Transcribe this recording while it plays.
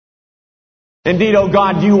Indeed, O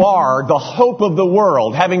God, you are the hope of the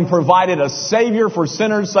world, having provided a Savior for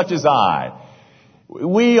sinners such as I.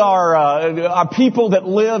 We are a people that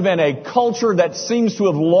live in a culture that seems to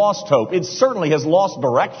have lost hope. It certainly has lost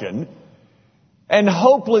direction. And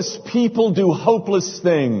hopeless people do hopeless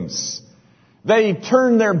things. They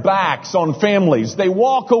turn their backs on families. They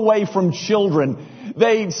walk away from children.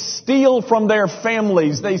 They steal from their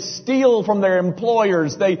families. They steal from their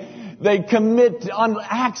employers. They commit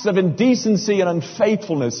acts of indecency and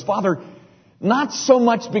unfaithfulness. Father, not so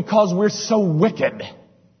much because we're so wicked,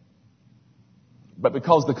 but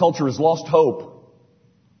because the culture has lost hope.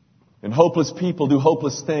 And hopeless people do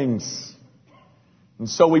hopeless things. And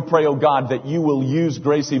so we pray, oh God, that you will use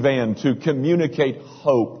Gracie Van to communicate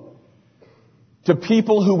hope to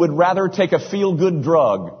people who would rather take a feel-good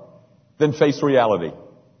drug than face reality.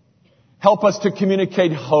 Help us to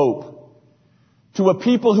communicate hope to a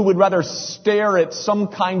people who would rather stare at some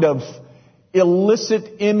kind of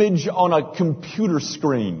illicit image on a computer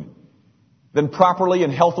screen than properly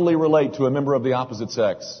and healthily relate to a member of the opposite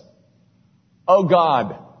sex. Oh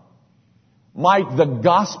God, might the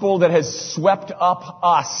gospel that has swept up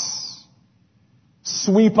us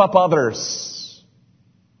sweep up others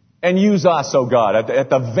and use us, oh God, at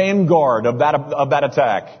the vanguard of that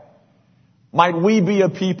attack. Might we be a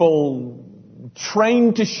people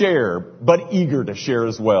trained to share, but eager to share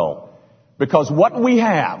as well. Because what we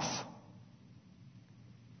have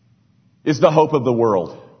is the hope of the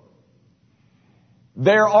world.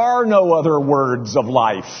 There are no other words of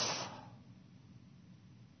life.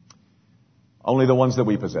 Only the ones that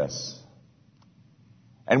we possess.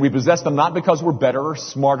 And we possess them not because we're better or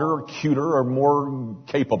smarter or cuter or more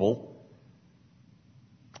capable.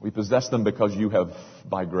 We possess them because you have,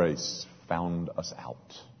 by grace, found us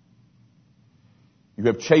out. You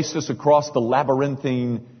have chased us across the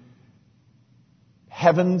labyrinthine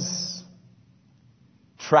heavens,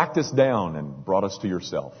 tracked us down and brought us to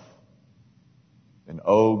yourself. And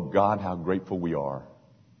oh God, how grateful we are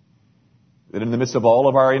that in the midst of all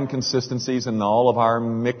of our inconsistencies and all of our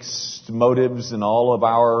mixed motives and all of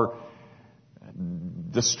our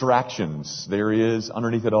distractions, there is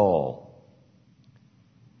underneath it all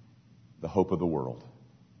the hope of the world.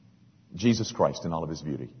 Jesus Christ in all of His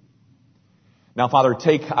beauty. Now, Father,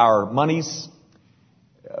 take our monies.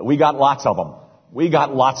 We got lots of them. We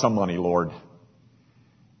got lots of money, Lord.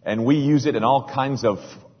 And we use it in all kinds of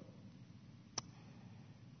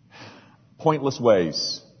pointless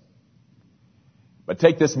ways. But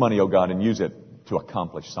take this money, oh God, and use it to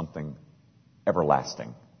accomplish something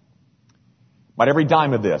everlasting. Might every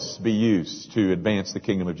dime of this be used to advance the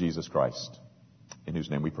kingdom of Jesus Christ, in whose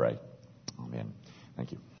name we pray. Amen.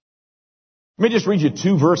 Thank you. Let me just read you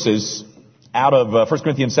two verses out of 1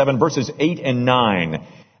 Corinthians 7, verses 8 and 9.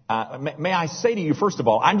 May I say to you, first of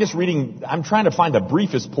all, I'm trying to find the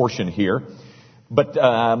briefest portion here, but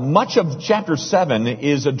much of chapter 7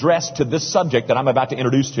 is addressed to this subject that I'm about to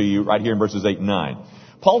introduce to you right here in verses 8 and 9.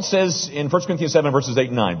 Paul says in 1 Corinthians 7, verses 8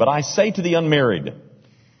 and 9, "But I say to the unmarried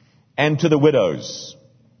and to the widows,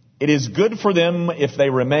 it is good for them if they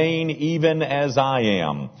remain even as I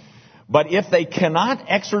am. But if they cannot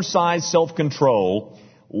exercise self-control,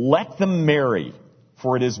 let them marry,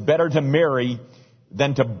 for it is better to marry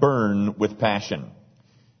than to burn with passion.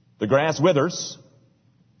 The grass withers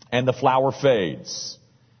and the flower fades,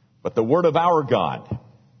 but the word of our God,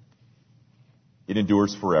 it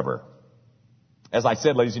endures forever." As I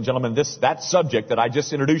said, ladies and gentlemen, that subject that I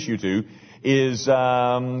just introduced you to is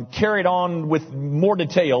carried on with more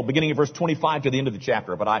detail beginning at verse 25 to the end of the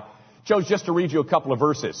chapter. But I chose just to read you a couple of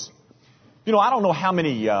verses. You know, I don't know how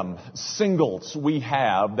many singles we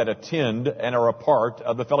have that attend and are a part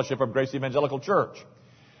of the Fellowship of Grace Evangelical Church.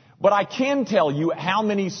 But I can tell you how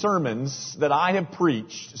many sermons that I have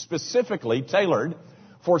preached specifically tailored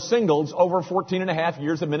for singles over 14 and a half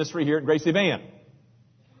years of ministry here at Grace Evan.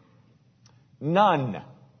 None.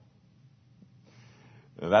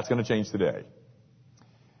 That's going to change today.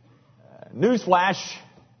 Newsflash,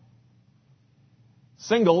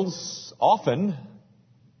 singles often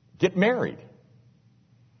get married.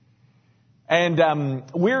 And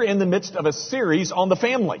we're in the midst of a series on the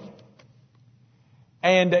family.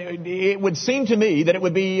 And it would seem to me that it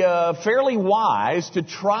would be fairly wise to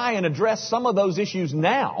try and address some of those issues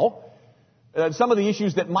now, some of the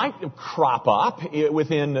issues that might crop up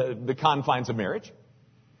within the confines of marriage,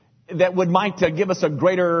 that might give us a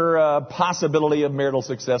greater possibility of marital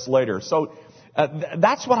success later. So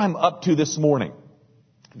that's what I'm up to this morning.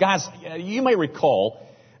 Guys, you may recall,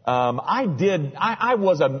 I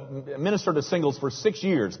was a minister to singles for 6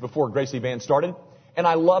 years before Gracie Van started, and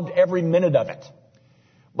I loved every minute of it.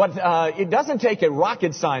 But it doesn't take a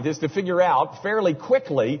rocket scientist to figure out fairly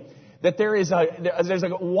quickly that there's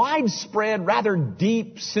a widespread, rather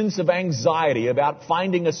deep sense of anxiety about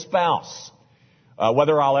finding a spouse.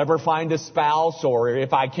 Whether I'll ever find a spouse, or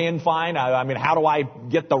if I can find, how do I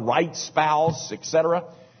get the right spouse, etc.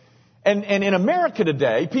 And in America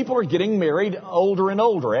today, people are getting married older and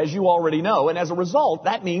older, as you already know. And as a result,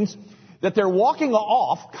 that means that they're walking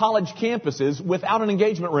off college campuses without an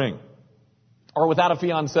engagement ring or without a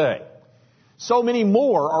fiancé. So many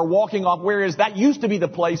more are walking off, whereas that used to be the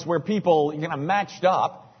place where people kind of matched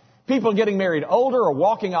up. People getting married older or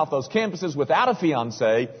walking off those campuses without a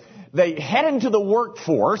fiancé. They head into the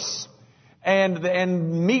workforce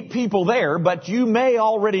and meet people there, but you may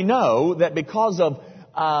already know that because of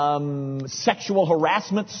sexual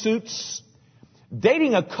harassment suits,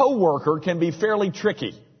 dating a coworker can be fairly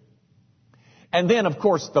tricky. And then, of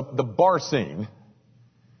course, the bar scene.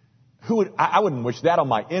 I wouldn't wish that on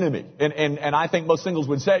my enemy. And I think most singles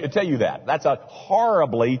would tell you that. That's a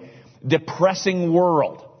horribly depressing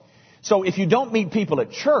world. So if you don't meet people at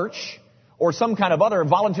church or some kind of other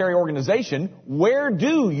voluntary organization, where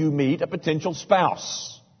do you meet a potential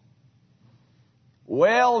spouse?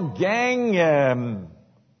 Well, gang,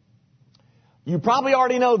 you probably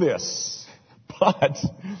already know this, but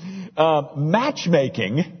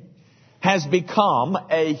matchmaking has become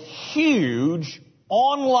a huge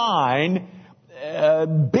online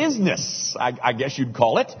business, I guess you'd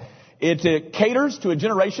call it. It caters to a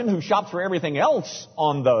generation who shops for everything else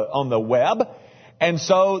on the web, and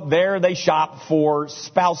so there they shop for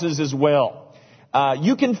spouses as well.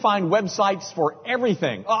 You can find websites for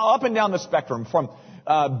everything, up and down the spectrum, from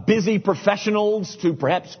busy professionals to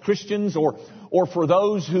perhaps Christians, or for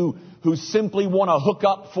those who simply want to hook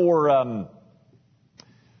up for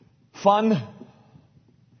fun.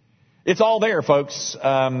 It's all there, folks.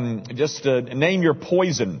 Just name your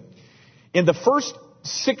poison. In the first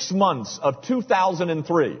 6 months of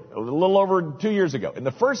 2003, a little over 2 years ago, in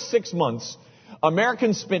the first 6 months,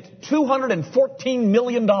 Americans spent $214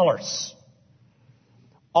 million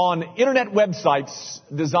on internet websites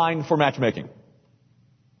designed for matchmaking.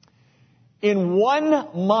 In 1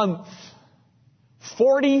 month,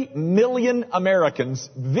 40 million Americans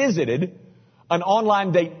visited an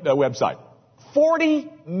online date website. 40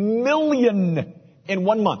 million in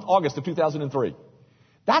 1 month, August of 2003.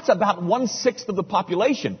 That's about 1/6 of the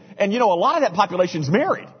population. And a lot of that population is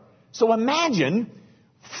married. So imagine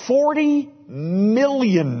 40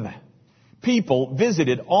 million people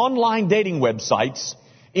visited online dating websites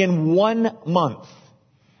in 1 month.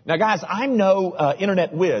 Now, guys, I'm no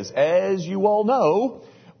internet whiz, as you all know,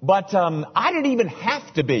 but I didn't even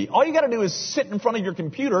have to be. All you got to do is sit in front of your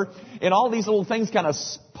computer, and all these little things kind of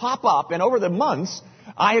pop up. And over the months,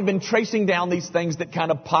 I have been tracing down these things that kind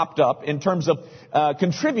of popped up in terms of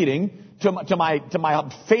contributing to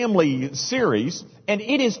my family series, and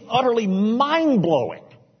it is utterly mind-blowing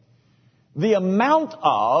the amount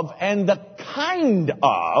of and the kind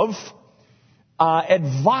of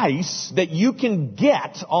advice that you can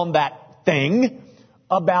get on that thing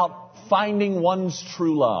about finding one's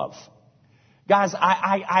true love. Guys,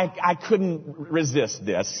 I couldn't resist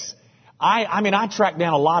this. I tracked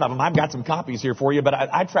down a lot of them. I've got some copies here for you, but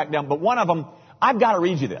I tracked down, but one of them, I've got to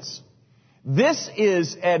read you this. This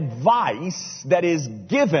is advice that is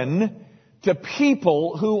given to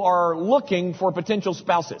people who are looking for potential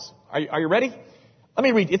spouses. Are you ready? Let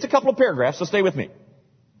me read. It's a couple of paragraphs, so stay with me.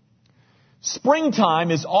 Springtime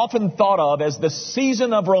is often thought of as the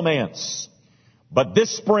season of romance. But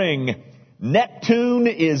this spring, Neptune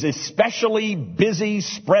is especially busy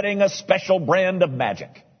spreading a special brand of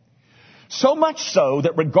magic. So much so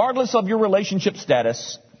that regardless of your relationship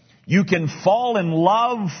status, you can fall in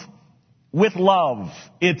love with love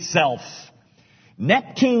itself.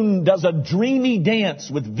 Neptune does a dreamy dance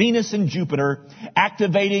with Venus and Jupiter,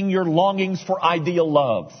 activating your longings for ideal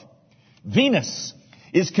love. Venus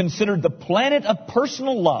is considered the planet of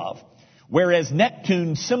personal love, whereas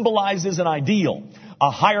Neptune symbolizes an ideal,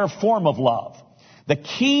 a higher form of love. The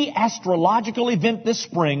key astrological event this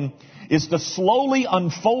spring is the slowly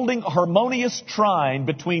unfolding harmonious trine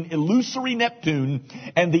between illusory Neptune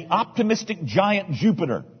and the optimistic giant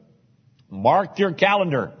Jupiter. Mark your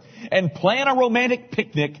calendar and plan a romantic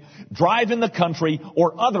picnic, drive in the country,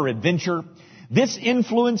 or other adventure. This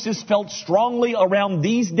influence is felt strongly around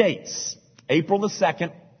these dates: April the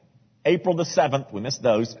 2nd, April the 7th, we missed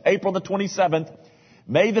those, April the 27th,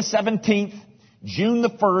 May the 17th, June the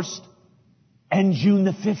 1st, and June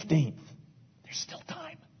the 15th. There's still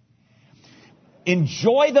time.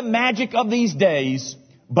 Enjoy the magic of these days,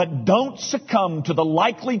 but don't succumb to the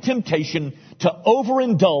likely temptation to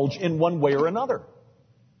overindulge in one way or another.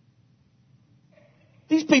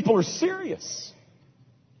 These people are serious.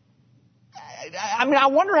 I mean, I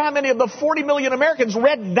wonder how many of the 40 million Americans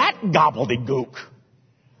read that gobbledygook.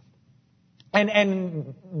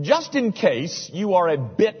 And just in case you are a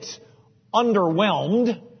bit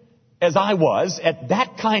underwhelmed, as I was, at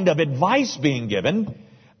that kind of advice being given,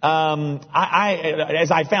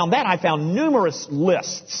 as I found numerous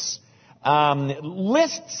lists.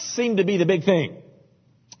 Lists seem to be the big thing.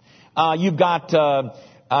 You've got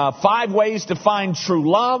 5 ways to find true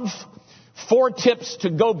love, 4 tips to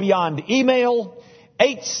go beyond email,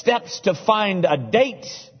 8 steps to find a date,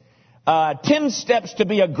 10 steps to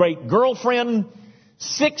be a great girlfriend,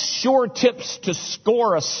 6 sure tips to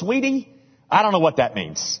score a sweetie. I don't know what that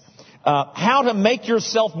means. How to make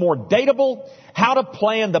yourself more dateable, how to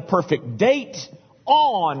plan the perfect date,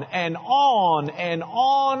 on and on and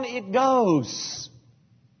on it goes.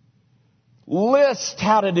 List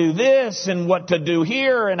how to do this and what to do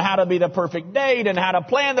here and how to be the perfect date and how to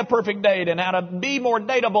plan the perfect date and how to be more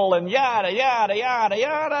dateable and yada, yada, yada,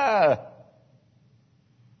 yada.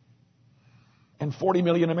 And 40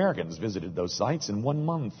 million Americans visited those sites in 1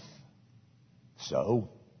 month. So,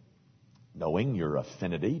 knowing your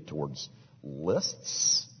affinity towards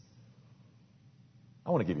lists,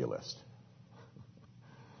 I want to give you a list.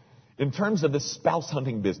 In terms of the spouse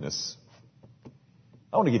hunting business,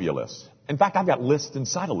 I want to give you a list. In fact, I've got lists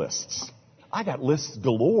inside of lists. I got lists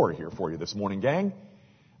galore here for you this morning, gang.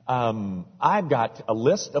 I've got a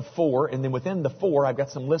list of 4, and then within the 4, I've got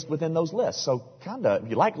some lists within those lists. So kind of, if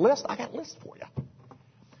you like lists, I got lists for you.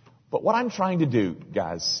 But what I'm trying to do,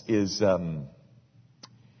 guys, is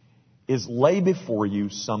lay before you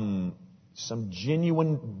some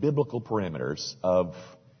genuine biblical parameters of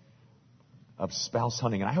spouse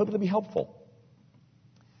hunting, and I hope it'll be helpful.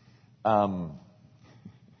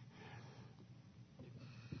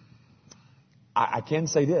 I can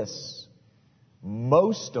say this.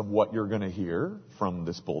 Most of what you're going to hear from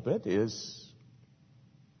this pulpit is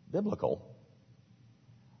biblical.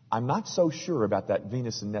 I'm not so sure about that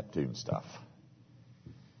Venus and Neptune stuff.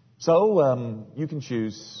 So you can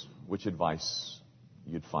choose which advice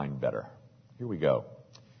you'd find better. Here we go.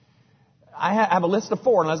 I have a list of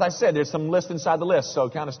 4, and as I said, there's some list inside the list, so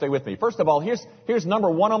kind of stay with me. First of all, here's number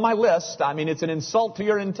 1 on my list. I mean, it's an insult to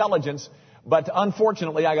your intelligence, but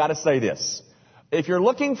unfortunately, I got to say this. If you're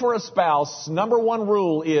looking for a spouse, number 1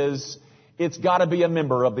 rule is it's got to be a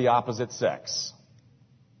member of the opposite sex.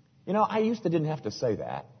 You know, I used to didn't have to say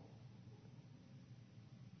that,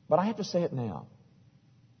 but I have to say it now.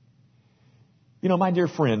 You know, my dear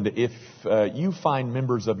friend, if you find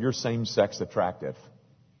members of your same sex attractive,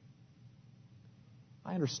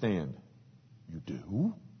 I understand. You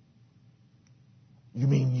do? You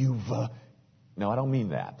mean you've... No, I don't mean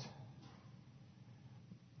that.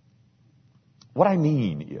 What I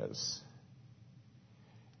mean is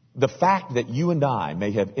the fact that you and I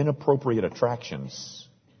may have inappropriate attractions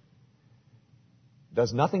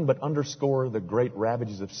does nothing but underscore the great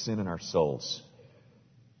ravages of sin in our souls.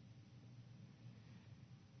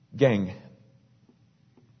 Gang,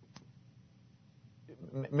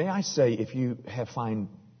 may I say, if you find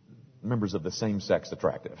members of the same sex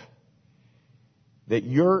attractive, that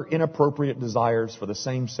your inappropriate desires for the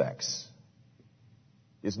same sex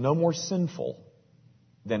is no more sinful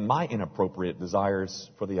than my inappropriate desires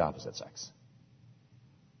for the opposite sex.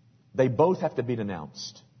 They both have to be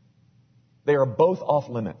denounced. They are both off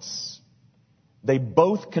limits. They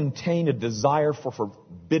both contain a desire for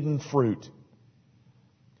forbidden fruit.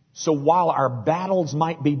 So while our battles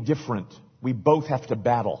might be different, we both have to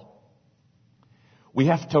battle. We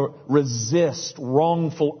have to resist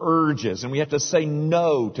wrongful urges, and we have to say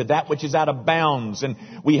no to that which is out of bounds, and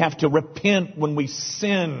we have to repent when we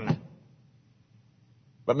sin.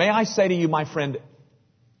 But may I say to you, my friend,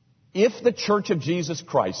 if the Church of Jesus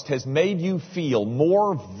Christ has made you feel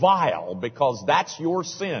more vile because that's your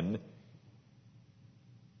sin,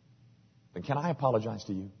 then can I apologize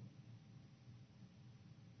to you?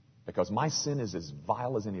 Because my sin is as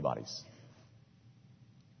vile as anybody's.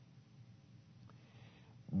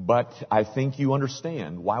 But I think you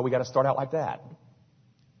understand why we got to start out like that.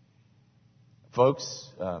 Folks,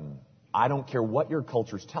 I don't care what your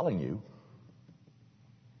culture's telling you.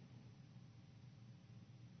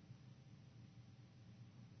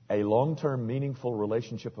 A long-term, meaningful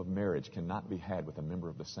relationship of marriage cannot be had with a member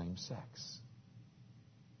of the same sex.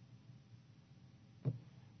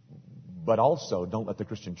 But also, don't let the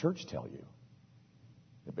Christian church tell you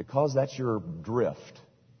that because that's your drift,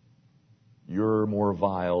 you're more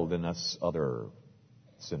vile than us other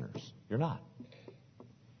sinners. You're not.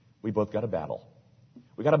 We both got a battle.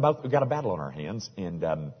 We got a battle on our hands,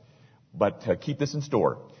 but keep this in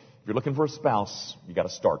store. If you're looking for a spouse, you got to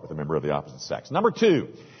start with a member of the opposite sex. Number 2,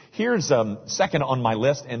 here's second on my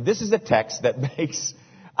list, and this is a text that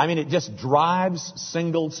it just drives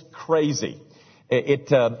singles crazy.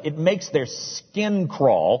 It makes their skin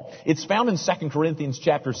crawl. It's found in 2 Corinthians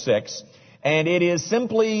chapter 6. And it is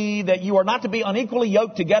simply that you are not to be unequally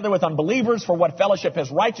yoked together with unbelievers, for what fellowship has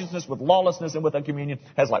righteousness with lawlessness, and with uncommunion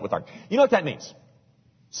has light with darkness. You know what that means?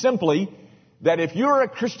 Simply that if you're a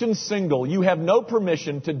Christian single, you have no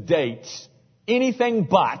permission to date anything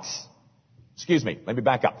but, let me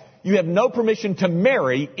back up. You have no permission to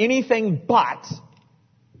marry anything but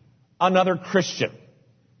another Christian.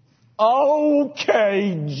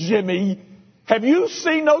 Okay, Jimmy, have you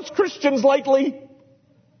seen those Christians lately?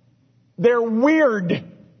 They're weird.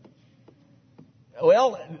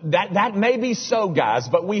 Well, that may be so, guys,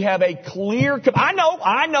 but we have a clear...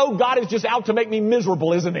 I know God is just out to make me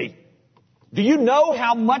miserable, isn't He? Do you know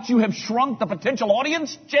how much you have shrunk the potential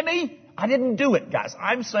audience, Jimmy? I didn't do it, guys.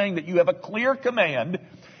 I'm saying that you have a clear command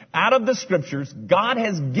out of the Scriptures God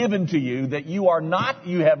has given to you that you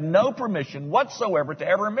have no permission whatsoever to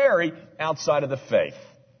ever marry outside of the faith.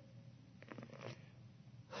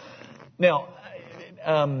 Now,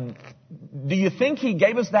 do you think He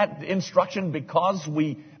gave us that instruction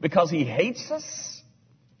because He hates us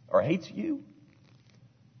or hates you?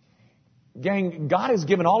 Gang, God has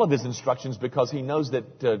given all of His instructions because He knows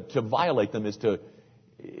that to violate them is to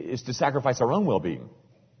sacrifice our own well-being.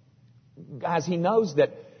 Guys, He knows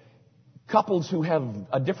that couples who have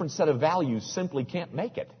a different set of values simply can't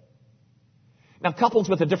make it. Now, couples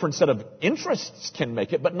with a different set of interests can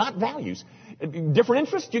make it, but not values. Different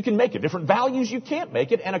interests, you can make it. Different values, you can't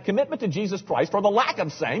make it. And a commitment to Jesus Christ, or the lack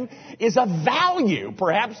of same, is a value,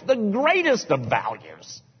 perhaps the greatest of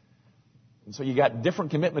values. And so you got different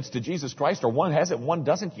commitments to Jesus Christ, or one has it, one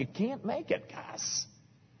doesn't. You can't make it, guys.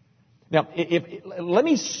 Now, let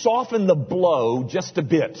me soften the blow just a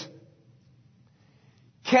bit.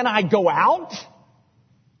 Can I go out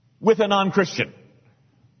with a non-Christian?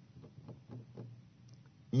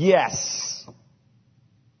 Yes.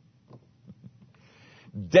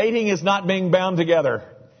 Dating is not being bound together.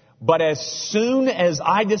 But as soon as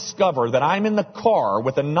I discover that I'm in the car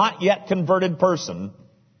with a not yet converted person,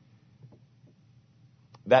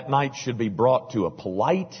 that night should be brought to a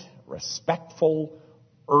polite, respectful,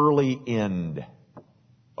 early end.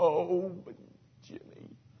 Oh, but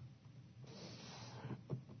Jimmy,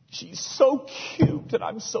 she's so cute and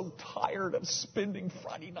I'm so tired of spending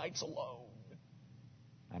Friday nights alone.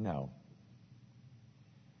 I know.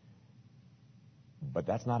 But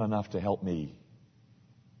that's not enough to help me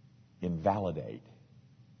invalidate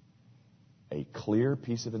a clear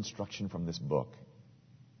piece of instruction from this book,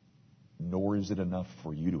 nor is it enough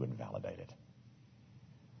for you to invalidate it.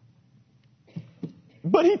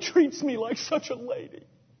 But he treats me like such a lady.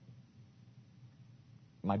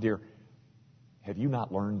 My dear, have you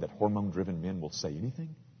not learned that hormone-driven men will say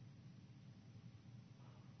anything?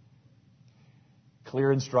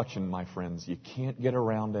 Clear instruction, my friends. You can't get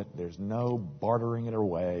around it. There's no bartering it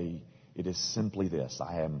away. It is simply this.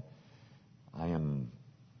 I am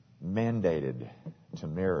mandated to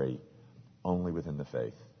marry only within the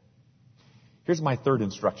faith. Here's my third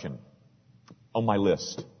instruction on my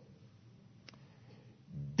list.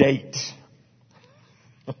 Date.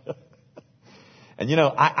 And you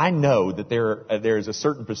know, I know that there is a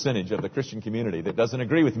certain percentage of the Christian community that doesn't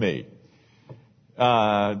agree with me.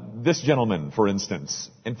 This gentleman, for instance.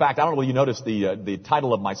 In fact, I don't know whether you noticed the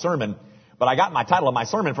title of my sermon, but I got my title of my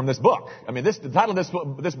sermon from this book. I mean, the title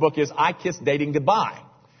of this book is I Kiss Dating Goodbye.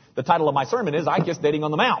 The title of my sermon is I Kiss Dating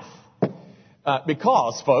on the Mouth.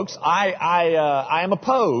 Because, folks, I am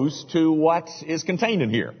opposed to what is contained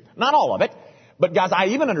in here. Not all of it. But guys, I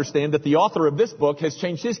even understand that the author of this book has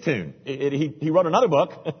changed his tune. He wrote another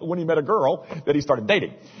book when he met a girl that he started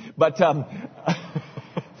dating. But,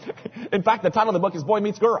 in fact, the title of the book is Boy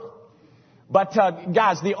Meets Girl. But,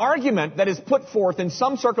 guys, the argument that is put forth in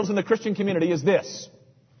some circles in the Christian community is this.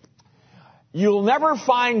 You'll never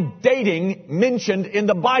find dating mentioned in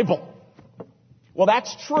the Bible. Well,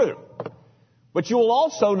 that's true. But you will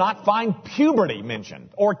also not find puberty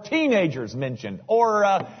mentioned, or teenagers mentioned,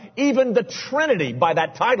 or even the Trinity by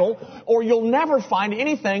that title, or you'll never find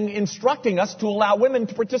anything instructing us to allow women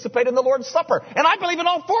to participate in the Lord's Supper. And I believe in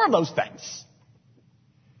all four of those things.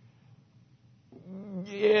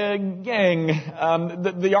 Gang,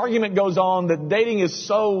 the argument goes on that dating is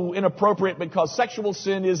so inappropriate because sexual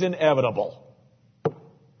sin is inevitable.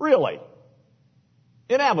 Really?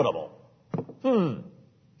 Inevitable.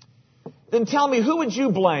 Then tell me, who would you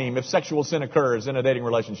blame if sexual sin occurs in a dating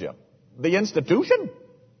relationship? The institution?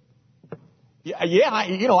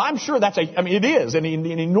 I'm sure it is an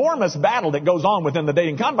enormous battle that goes on within the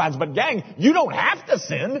dating confines, but gang, you don't have to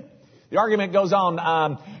sin. The argument goes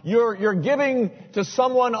on, you're giving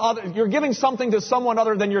something to someone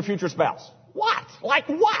other than your future spouse. What? Like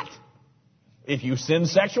what? If you sin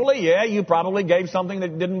sexually, you probably gave something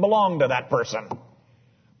that didn't belong to that person.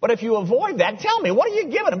 But if you avoid that, tell me, what are you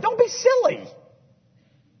giving them? Don't be silly.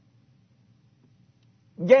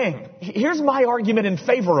 Gang, here's my argument in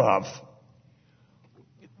favor of.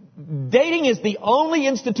 Dating is the only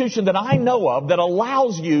institution that I know of that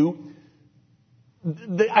allows you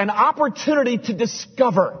an opportunity to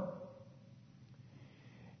discover.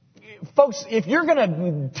 Folks, if you're going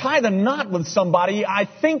to tie the knot with somebody, I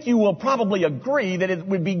think you will probably agree that it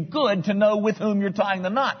would be good to know with whom you're tying the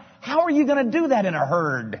knot. How are you going to do that in a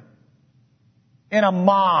herd? In a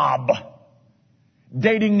mob?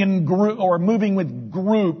 Dating in group or moving with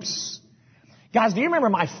groups? Guys, do you remember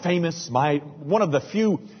one of the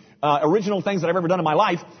few original things that I've ever done in my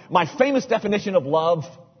life? My famous definition of love.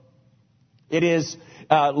 It is,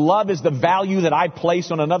 love is the value that I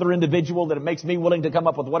place on another individual, that it makes me willing to come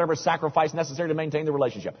up with whatever sacrifice necessary to maintain the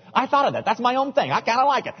relationship. I thought of that. That's my own thing. I kind of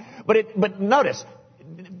like it. But notice,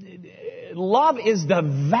 love is the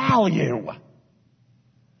value.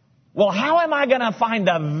 Well, how am I going to find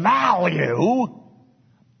the value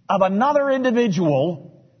of another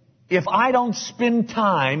individual if I don't spend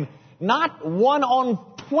time, not 1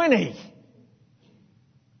 on 20,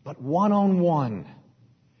 but 1 on 1?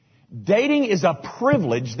 Dating is a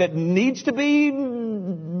privilege that needs to be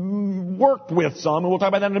worked with some, and we'll talk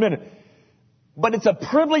about that in a minute. But it's a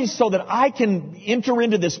privilege so that I can enter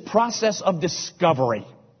into this process of discovery.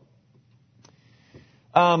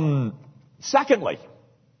 Secondly,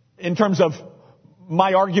 in terms of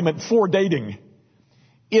my argument for dating,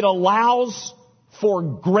 it allows for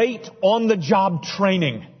great on-the-job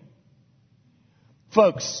training.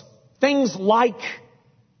 Folks, things like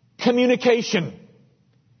communication.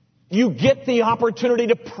 You get the opportunity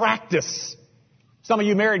to practice. Some of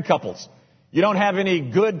you married couples, you don't have any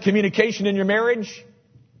good communication in your marriage?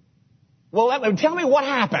 Well, tell me what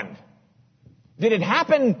happened. Did it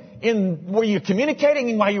happen were you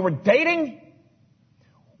communicating while you were dating?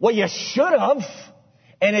 Well, you should have.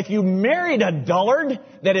 And if you married a dullard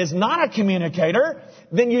that is not a communicator,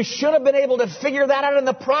 then you should have been able to figure that out in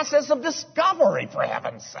the process of discovery, for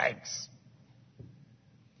heaven's sakes.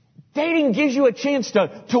 Dating gives you a chance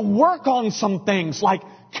to work on some things like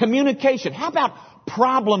communication. How about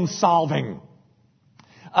problem solving?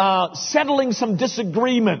 Settling some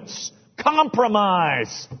disagreements.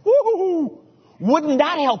 Compromise. Woo-hoo-hoo. Wouldn't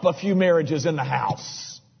that help a few marriages in the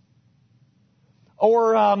house?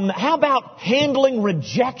 Or how about handling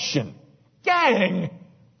rejection? Gang,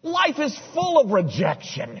 life is full of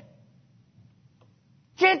rejection.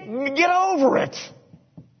 Get over it.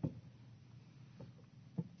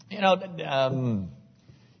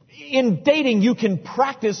 In dating, you can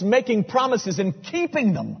practice making promises and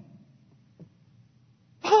keeping them.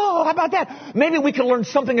 Oh, how about that? Maybe we can learn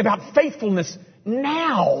something about faithfulness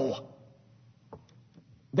now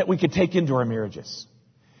that we could take into our marriages.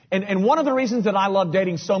 And one of the reasons that I love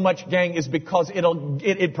dating so much, gang, is because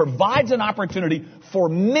it provides an opportunity for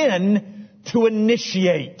men to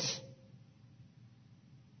initiate.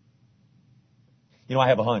 I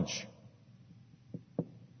have a hunch.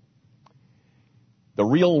 The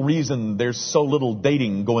real reason there's so little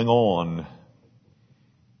dating going on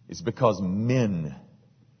is because men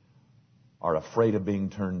are afraid of being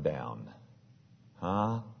turned down.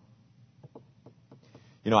 Huh?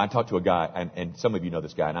 I talked to a guy, and some of you know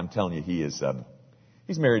this guy, and I'm telling you, he's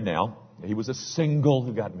married now. He was a single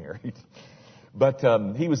who got married. But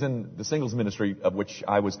he was in the singles ministry of which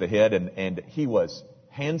I was the head, and he was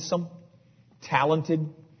handsome, talented,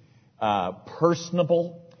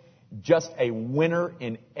 personable, just a winner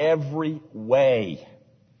in every way.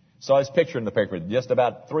 Saw his picture in the paper just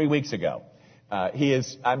about 3 weeks ago.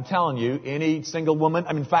 I'm telling you, any single woman,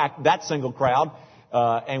 in fact, that single crowd,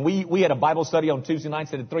 and we had a Bible study on Tuesday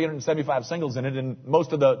nights that had 375 singles in it, and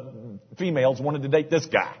most of the females wanted to date this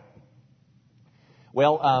guy.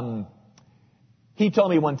 Well, he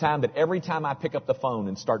told me one time that every time I pick up the phone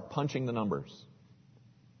and start punching the numbers,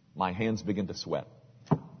 my hands begin to sweat.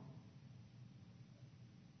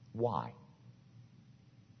 Why?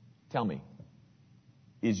 Tell me,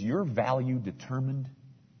 is your value determined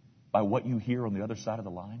by what you hear on the other side of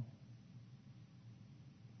the line?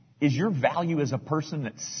 Is your value as a person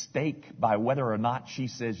at stake by whether or not she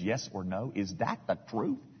says yes or no? Is that the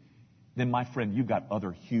truth? Then, my friend, you've got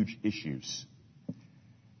other huge issues.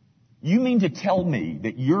 You mean to tell me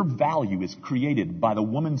that your value is created by the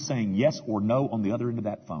woman saying yes or no on the other end of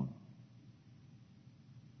that phone?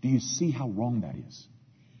 Do you see how wrong that is?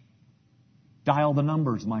 Dial the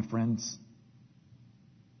numbers, my friends.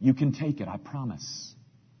 You can take it, I promise.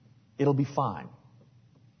 It'll be fine.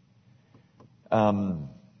 Are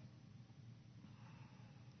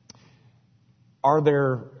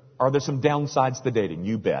there some downsides to dating?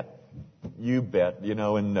 You bet. You bet.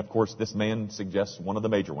 And of course this man suggests one of the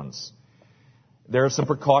major ones. There are some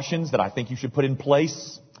precautions that I think you should put in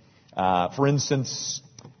place. For instance,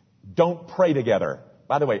 don't pray together.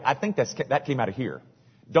 By the way, I think that came out of here.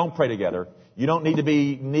 Don't pray together. You don't need to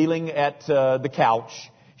be kneeling at the couch,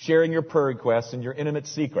 sharing your prayer requests and your intimate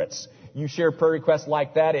secrets. You share prayer requests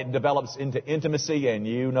like that, it develops into intimacy, and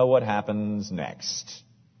you know what happens next.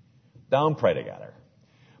 Don't pray together.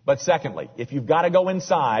 But secondly, if you've got to go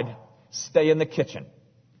inside, stay in the kitchen.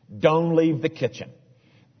 Don't leave the kitchen.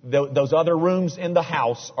 Those other rooms in the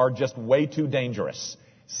house are just way too dangerous.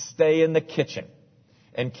 Stay in the kitchen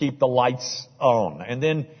and keep the lights on. And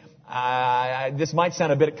then, this might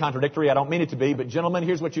sound a bit contradictory. I don't mean it to be, but gentlemen,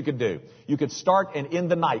 here's what you could do. You could start and end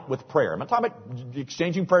the night with prayer. I'm not talking about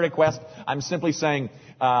exchanging prayer requests. I'm simply saying,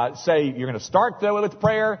 say you're going to start with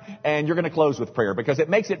prayer and you're going to close with prayer, because it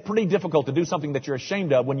makes it pretty difficult to do something that you're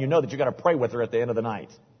ashamed of when you know that you've got to pray with her at the end of the night.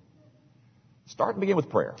 Start and begin with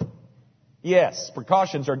prayer. Yes,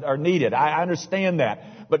 precautions are needed. I understand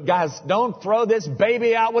that. But guys, don't throw this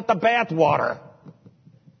baby out with the bathwater.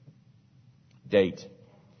 Date.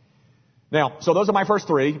 Now, so those are my first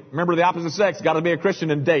three. Remember, the opposite sex, got to be a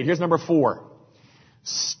Christian and date. Here's number 4.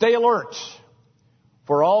 Stay alert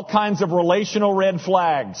for all kinds of relational red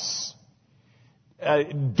flags.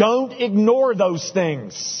 Don't ignore those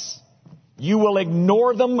things. You will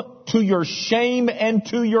ignore them to your shame and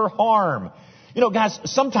to your harm. Guys,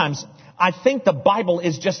 sometimes I think the Bible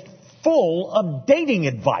is just full of dating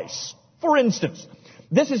advice. For instance,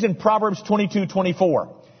 this is in Proverbs 22:24.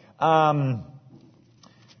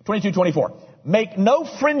 22:24. Make no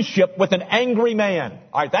friendship with an angry man.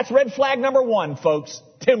 All right, that's red flag number 1, folks.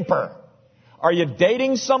 Temper. Are you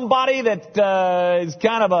dating somebody that is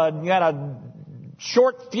kind of got a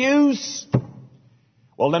short fuse?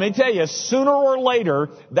 Well, let me tell you, sooner or later,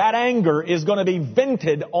 that anger is going to be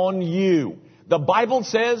vented on you. The Bible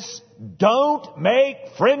says, don't make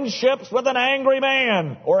friendships with an angry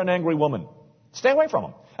man or an angry woman. Stay away from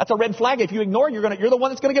them. That's a red flag. If you ignore it, you're the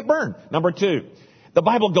one that's going to get burned. Number 2. The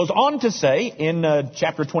Bible goes on to say in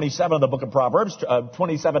chapter 27 of the book of Proverbs,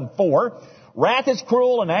 27:4, wrath is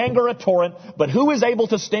cruel and anger a torrent, but who is able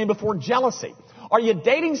to stand before jealousy? Are you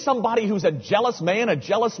dating somebody who's a jealous man, a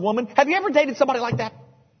jealous woman? Have you ever dated somebody like that?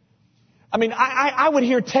 I mean, I would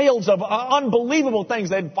hear tales of unbelievable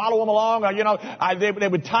things. They'd follow them along. They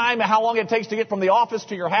would time how long it takes to get from the office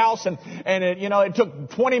to your house. And it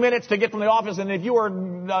took 20 minutes to get from the office. And if you were,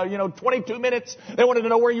 22 minutes, they wanted to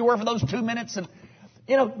know where you were for those 2 minutes. And,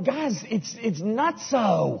 guys, it's not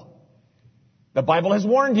so. The Bible has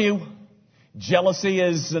warned you. Jealousy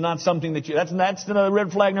is not something that's the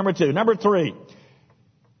red flag number 2. Number 3.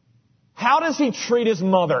 How does he treat his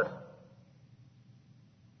mother?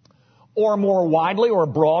 Or more widely or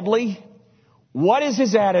broadly, what is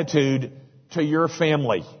his attitude to your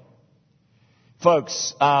family?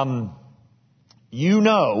 Folks, you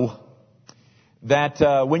know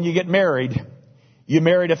that when you get married, you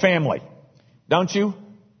married a family, don't you? Have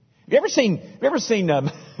you ever seen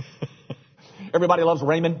Everybody Loves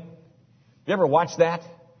Raymond? You ever watched that?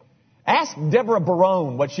 Ask Deborah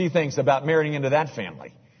Barone what she thinks about marrying into that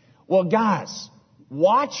family. Well, guys,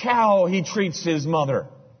 watch how he treats his mother.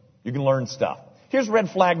 You can learn stuff. Here's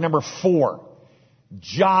red flag number 4.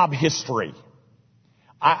 Job history.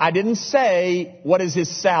 I didn't say, what is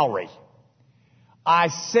his salary? I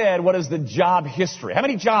said, what is the job history? How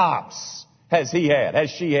many jobs has he had,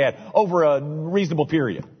 has she had over a reasonable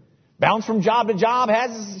period? Bounce from job to job,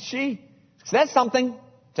 has she? Says something.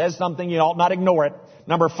 Says something, you ought not ignore it.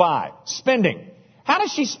 Number 5, spending. How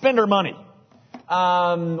does she spend her money?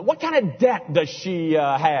 What kind of debt does she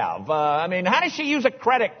have? How does she use a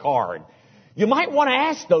credit card? You might want to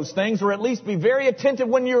ask those things, or at least be very attentive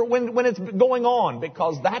when it's going on,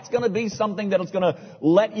 because that's going to be something that is going to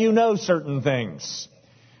let you know certain things.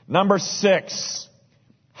 Number 6,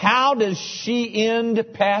 how does she end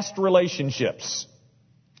past relationships?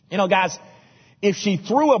 Guys, if she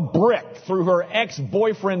threw a brick through her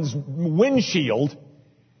ex-boyfriend's windshield,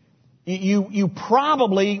 you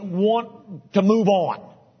probably want to move on.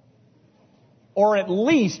 Or at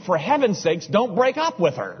least, for heaven's sakes, don't break up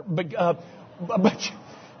with her. But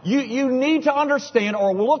you need to understand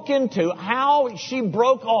or look into how she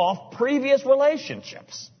broke off previous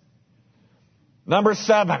relationships. Number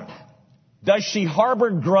 7, does she harbor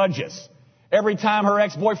grudges? Every time her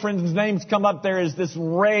ex-boyfriend's names come up, there is this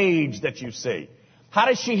rage that you see. How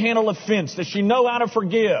does she handle offense? Does she know how to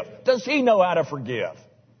forgive? Does he know how to forgive?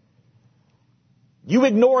 You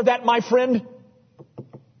ignore that, my friend,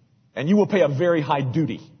 and you will pay a very high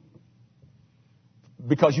duty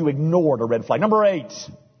because you ignored a red flag. Number 8,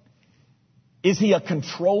 is he a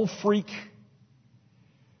control freak?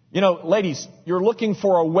 You know, ladies, you're looking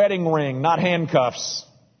for a wedding ring, not handcuffs.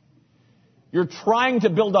 You're trying to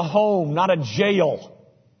build a home, not a jail.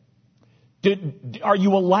 Are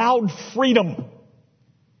you allowed freedom?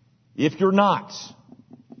 If you're not,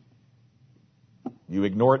 you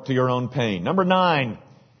ignore it to your own pain. Number 9,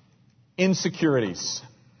 insecurities.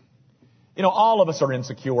 You know, all of us are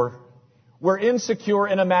insecure. We're insecure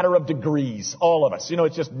in a matter of degrees, all of us. You know,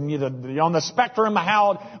 it's just either on the spectrum,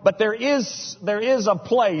 but there is a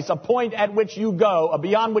place, a point at which you go,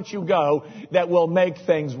 beyond which you go, that will make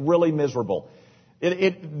things really miserable.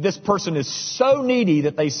 This person is so needy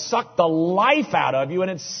that they suck the life out of you, and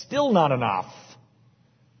it's still not enough.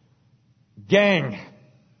 Gang,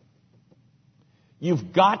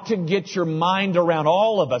 you've got to get your mind around,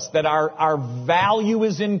 all of us, that our value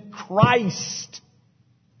is in Christ.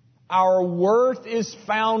 Our worth is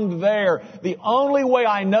found there. The only way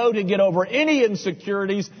I know to get over any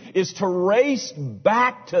insecurities is to race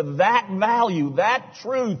back to that value, that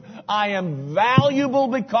truth. I am valuable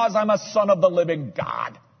because I'm a son of the living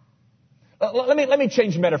God. Let me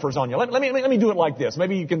change metaphors on you. Let me do it like this.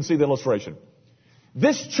 Maybe you can see the illustration.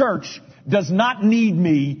 This church does not need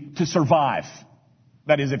me to survive.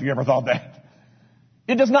 That is, if you ever thought that.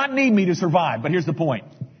 It does not need me to survive. But here's the point.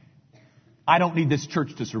 I don't need this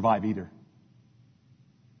church to survive either.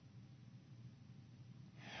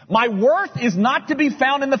 My worth is not to be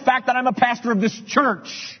found in the fact that I'm a pastor of this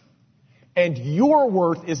church. And your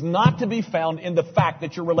worth is not to be found in the fact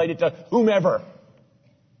that you're related to whomever.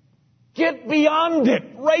 Get beyond it.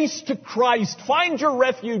 Race to Christ. Find your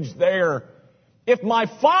refuge there. If my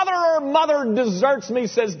father or mother deserts me,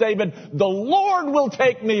 says David, the Lord will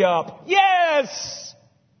take me up. Yes!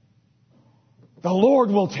 The Lord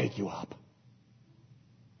will take you up.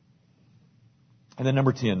 And then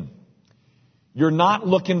number 10, you're not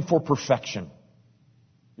looking for perfection.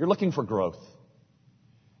 You're looking for growth.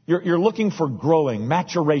 You're looking for growing,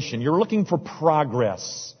 maturation. You're looking for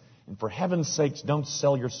progress. And for heaven's sakes, don't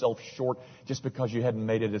sell yourself short just because you hadn't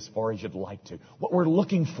made it as far as you'd like to. What we're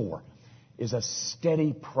looking for is a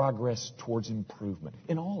steady progress towards improvement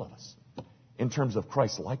in all of us. In terms of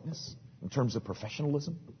Christ's likeness, in terms of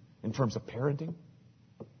professionalism, in terms of parenting.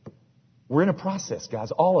 We're in a process,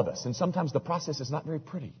 guys, all of us. And sometimes the process is not very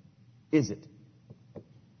pretty. Is it?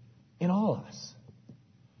 In all of us.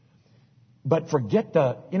 But forget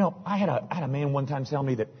I had a man one time tell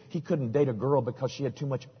me that he couldn't date a girl because she had too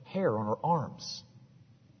much hair on her arms.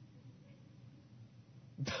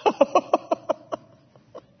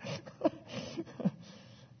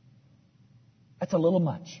 That's a little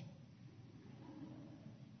much.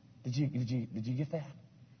 Did you get that?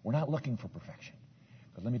 We're not looking for perfection.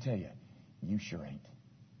 But let me tell you, you sure ain't.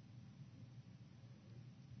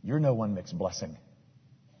 You're no one mixed blessing.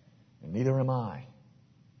 And neither am I.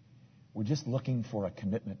 We're just looking for a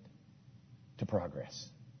commitment to progress.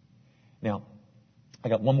 Now, I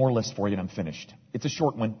got one more list for you and I'm finished. It's a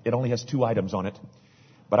short one. It only has 2 items on it.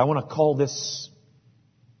 But I want to call this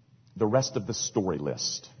the rest of the story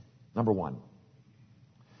list. Number 1.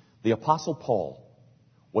 The Apostle Paul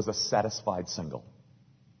was a satisfied single.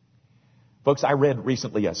 Folks, I read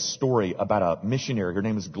recently a story about a missionary. Her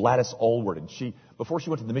name is Gladys Aylward. And she, before she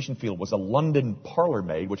went to the mission field, was a London parlor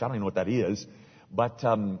maid, which I don't even know what that is. But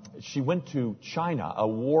she went to China, a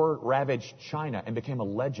war-ravaged China, and became a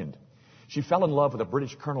legend. She fell in love with a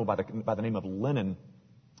British colonel by the name of Lennon.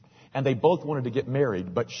 And they both wanted to get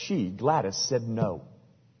married, but she, Gladys, said no.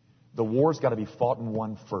 The war's got to be fought and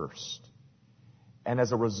won first. And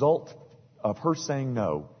as a result of her saying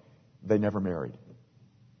no, they never married.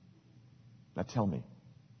 Now tell me,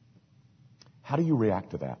 how do you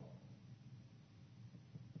react to that?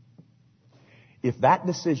 If that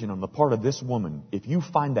decision on the part of this woman, if you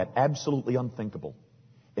find that absolutely unthinkable,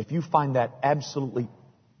 if you find that absolutely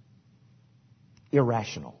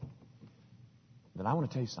irrational, then I want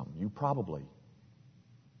to tell you something. You probably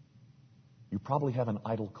have an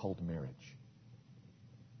idol called marriage.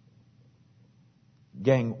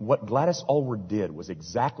 Gang, what Gladys Aylward did was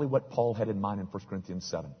exactly what Paul had in mind in 1 Corinthians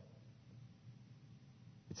 7.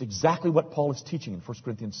 It's exactly what Paul is teaching in 1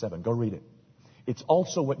 Corinthians 7. Go read it. It's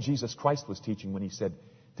also what Jesus Christ was teaching when he said,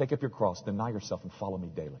 take up your cross, deny yourself, and follow me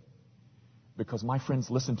daily. Because, my friends,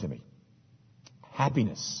 listen to me.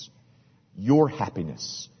 Happiness, your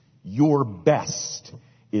best,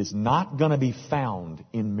 is not going to be found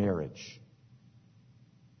in marriage.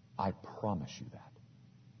 I promise you that.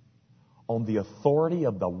 On the authority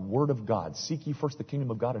of the Word of God, seek ye first the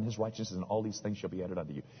kingdom of God and His righteousness, and all these things shall be added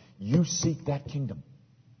unto you. You seek that kingdom.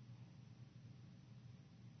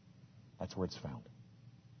 That's where it's found.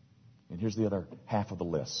 And here's the other half of the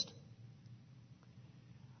list.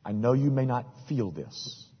 I know you may not feel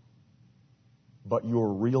this, but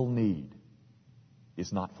your real need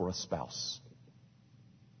is not for a spouse.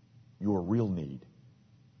 Your real need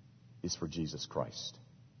is for Jesus Christ.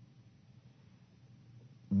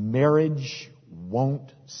 Marriage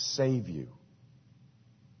won't save you.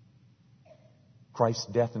 Christ's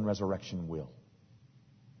death and resurrection will.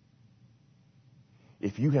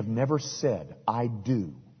 If you have never said, I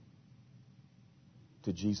do,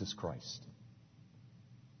 to Jesus Christ,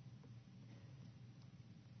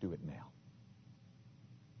 do it now.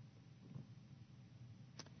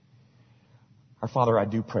 Our Father, I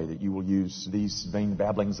do pray that you will use these vain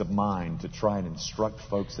babblings of mine to try and instruct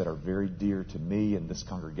folks that are very dear to me and this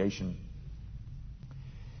congregation,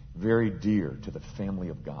 very dear to the family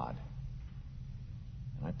of God.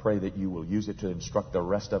 And I pray that you will use it to instruct the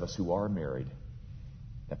rest of us who are married,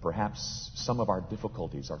 that perhaps some of our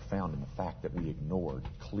difficulties are found in the fact that we ignored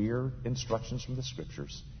clear instructions from the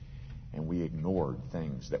Scriptures and we ignored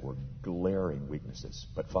things that were glaring weaknesses.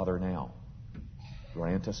 But Father, now,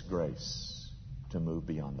 grant us grace to move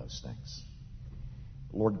beyond those things.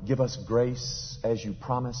 Lord, give us grace as you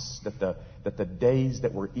promise that the days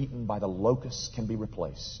that were eaten by the locusts can be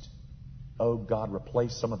replaced. Oh God,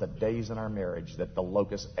 replace some of the days in our marriage that the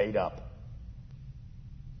locusts ate up.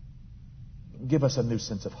 Give us a new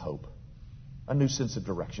sense of hope, a new sense of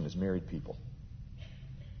direction as married people,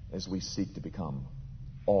 as we seek to become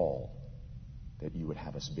all that you would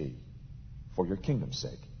have us be for your kingdom's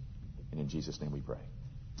sake. And in Jesus' name we pray.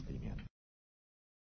 Amen.